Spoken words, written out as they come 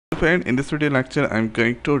friend, in this video lecture I am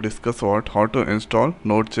going to discuss about how to install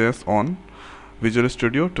Node.js on Visual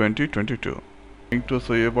Studio 2022. I'm going to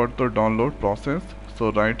show you about the download process.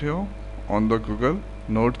 So right here on the Google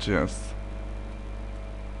Node.js.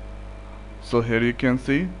 So here you can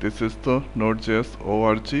see this is the Node.js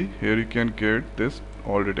org. Here you can get this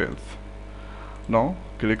all details. Now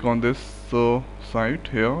click on this site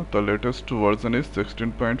here. The latest version is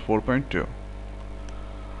 16.4.2.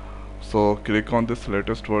 So click on this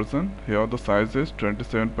latest version. Here the size is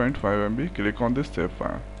 27.5 MB. Click on this save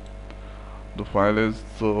file. The file is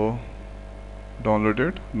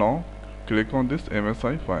downloaded. Now click on this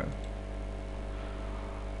MSI file,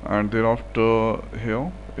 and thereafter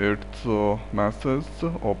here it's message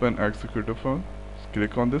open executable.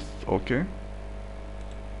 Click on this OK,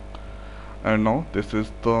 and now this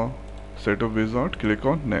is the setup wizard. Click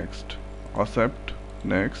on next, accept,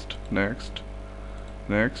 next, next,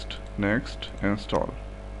 next, next, install.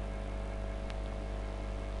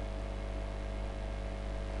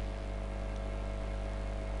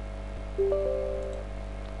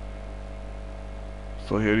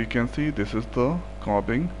 So here you can see this is the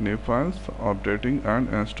copying new files, updating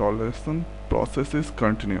and installation process is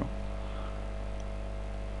continue.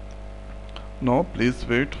 Now please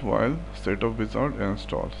wait while setup wizard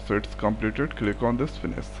installs. So it's completed. Click on this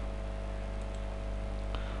finish.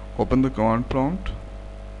 Open the command prompt.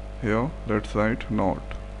 Here let's write node.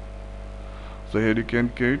 So here you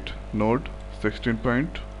can get node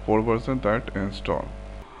 16.4 version that install.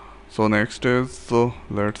 So next is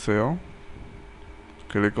let's say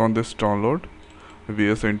click on this download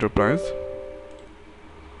VS Enterprise.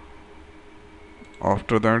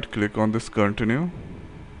 After that click on this continue.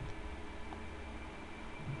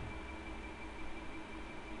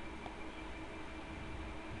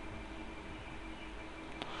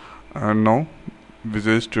 And now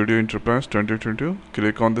Visual Studio Enterprise 2022,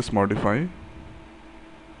 click on this modify,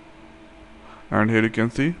 and here you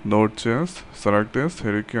can see Node.js. Select this.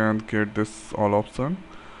 Here you can get this all option,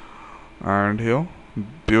 and here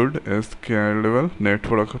build a scalable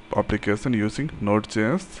network application using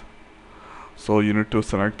Node.js. So you need to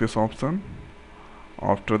select this option.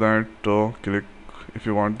 After that click, if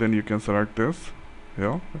you want then you can select this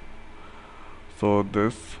here. So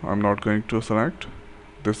this I'm not going to select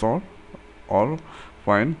this all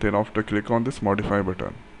fine. Thereafter click on this modify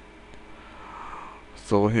button.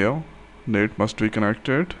 So here net must be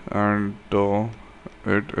connected, and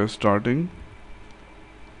it is starting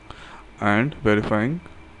and verifying.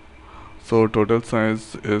 So total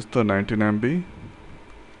size is the 19 MB,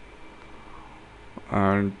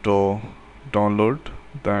 and download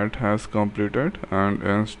that has completed, and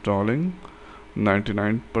installing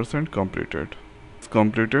 99% completed. It's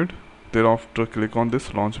completed. Thereafter click on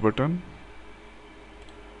this launch button,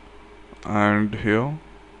 and here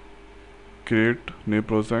create new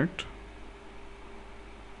project.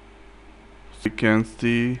 You can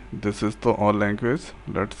see this is the all language.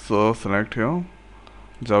 Let's select here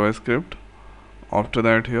JavaScript. After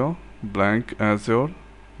that here blank Azure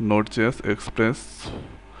Node.js Express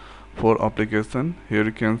for application. Here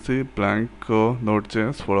you can see blank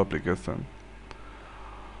Node.js for application.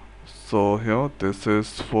 So here this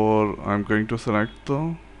is for, I'm going to select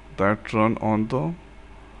the that run on the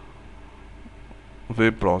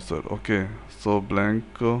web browser. Okay, so blank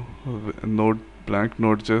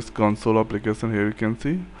Node.js console application. Here you can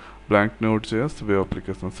see blank Node.js web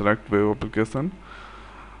application. Select web application,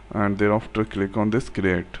 and thereafter click on this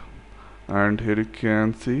create, and here you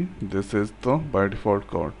can see this is the by default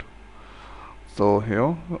code. So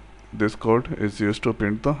here this code is used to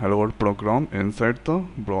print the hello world program inside the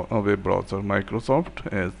web browser Microsoft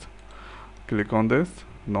Edge. Click on this.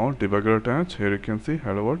 Now debugger attached. Here you can see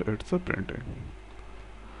hello world, it's a printing.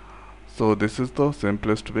 So this is the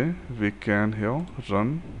simplest way we can here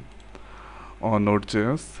run on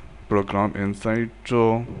Node.js program inside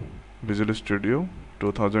Visual Studio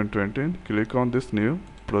 2020. Click on this new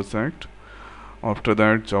project. After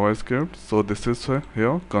that JavaScript. So this is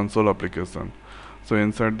here console application. So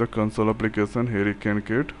inside the console application, here you can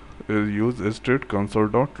get use state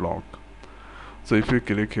console.log. So if you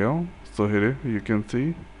click here, so here you can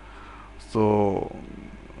see, so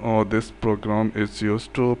this program is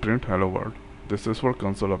used to print hello world. This is for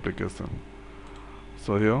console application.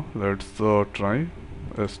 So here let's try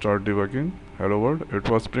start debugging hello world. It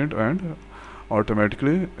was print and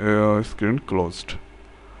automatically screen closed.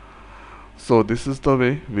 So this is the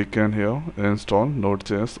way we can here install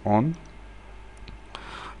Node.js on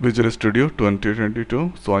Visual Studio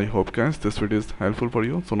 2022. So I hope guys this video is helpful for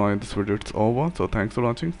you. So now in this video it's over. So thanks for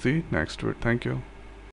watching. See you next video. Thank you.